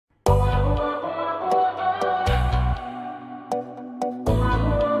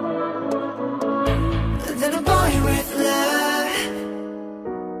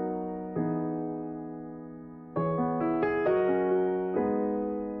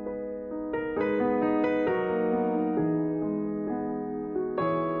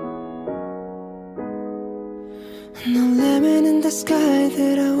No lemon in the sky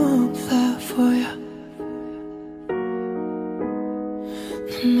that I won't fly for you.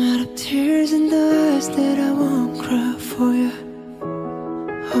 No matter tears in the eyes that I won't cry for you.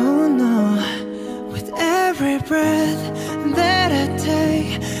 Oh no, with every breath that I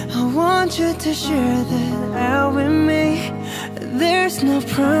take, I want you to share that out with me. There's no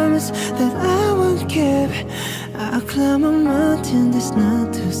promise that I won't give. I'll climb a mountain that's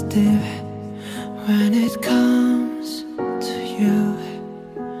not too steep. When it comes to you,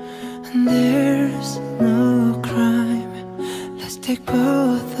 and there's no crime, let's take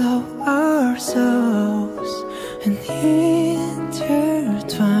both of our souls and intertwine.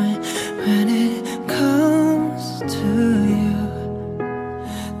 When it comes to you,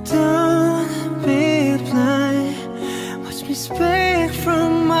 don't be blind. Watch me speak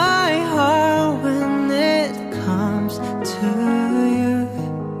from my heart. When it comes to you,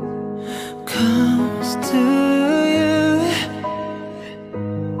 comes to you.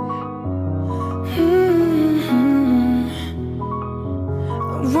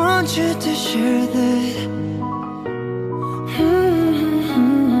 I want you to share that.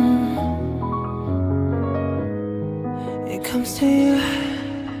 It comes to you.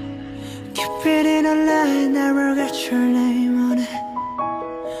 Keep it in a line, never got your name on it.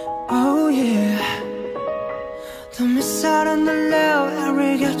 Oh yeah. Don't miss out on the love,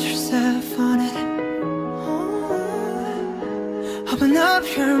 ever got yourself on it. Open up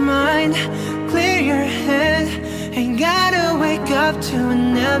your mind, clear your head. Ain't gotta wake up to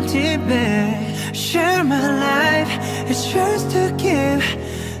an empty bed. Share my life, it's yours to give.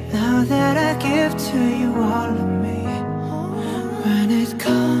 Now that I give to you all of me. When it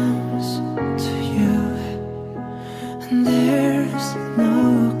comes to you, and there's no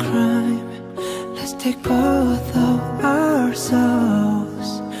crime, let's take both of our souls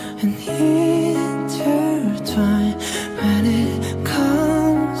and intertwine. When it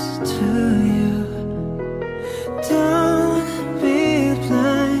comes to you, don't be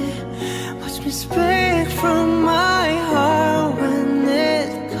blind. Watch me speak from my heart. When it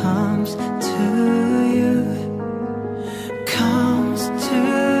comes to you, comes to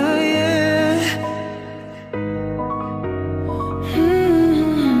you.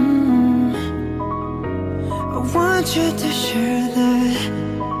 I want you to share that.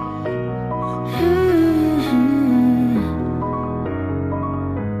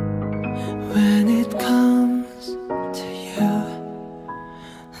 When it comes to you,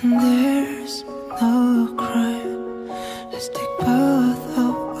 and there's no crime, let's take both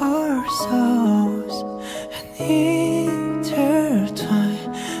of our souls and intertwine.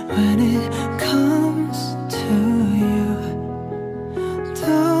 When it comes to you,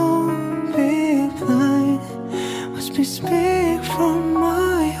 don't be blind. Watch me speak from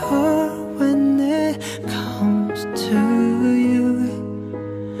my heart. When it comes to you,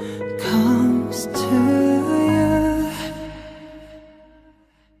 comes to you.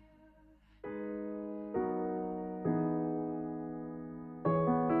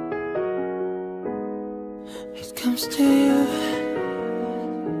 It comes to you.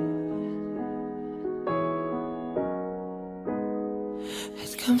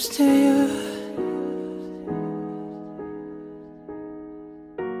 It comes to you.